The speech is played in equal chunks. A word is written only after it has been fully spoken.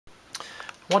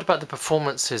What about the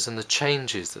performances and the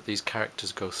changes that these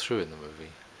characters go through in the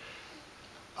movie?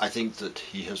 I think that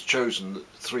he has chosen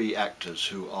three actors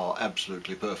who are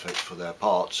absolutely perfect for their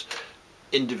parts,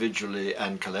 individually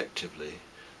and collectively.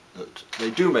 That they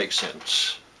do make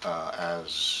sense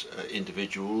as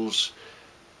individuals.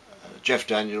 Jeff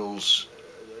Daniels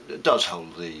does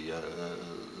hold the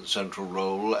central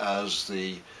role as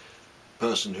the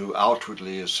person who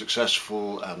outwardly is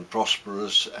successful and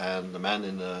prosperous, and the man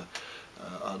in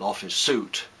an office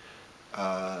suit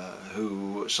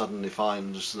who suddenly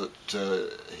finds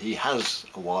that he has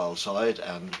a wild side,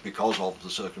 and because of the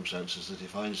circumstances that he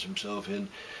finds himself in,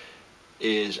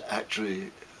 is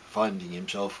actually finding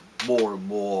himself more and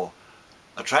more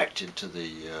attracted to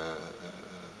the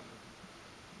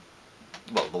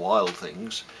the wild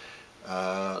things,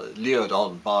 lured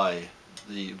on by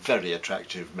the very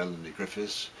attractive Melanie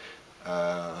Griffiths,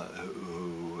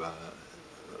 who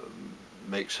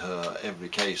makes her every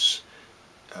case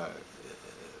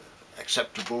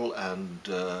acceptable and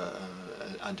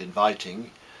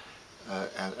inviting,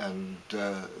 and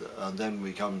then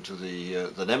we come to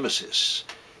the nemesis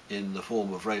in the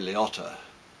form of Ray Liotta,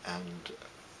 and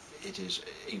it is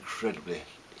incredibly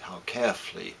how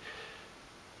carefully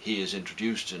he is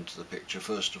introduced into the picture,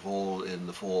 first of all in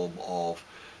the form of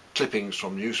clippings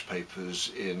from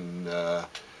newspapers in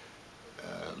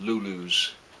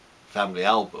Lulu's family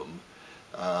album,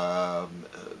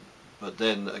 but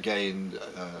then again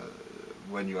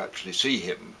when you actually see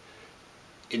him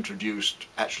introduced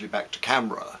actually back to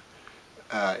camera,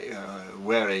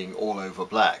 wearing all over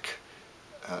black,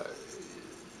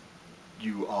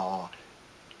 you are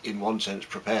in one sense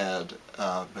prepared,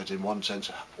 but in one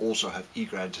sense also have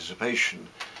eager anticipation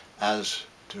as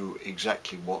to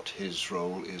exactly what his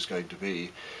role is going to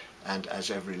be, and as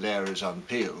every layer is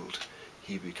unpeeled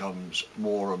he becomes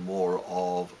more and more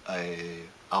of a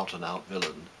out-and-out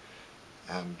villain.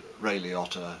 And Ray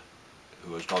Liotta,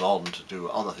 who has gone on to do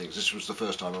other things, this was the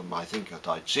first time I think that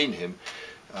I'd seen him,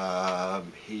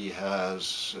 he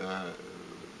has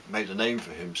made a name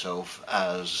for himself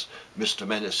as Mr.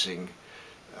 Menacing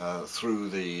through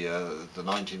the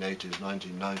 1980s,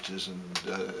 1990s,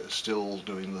 and still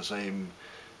doing the same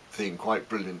thing quite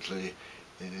brilliantly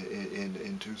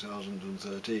in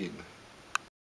 2013.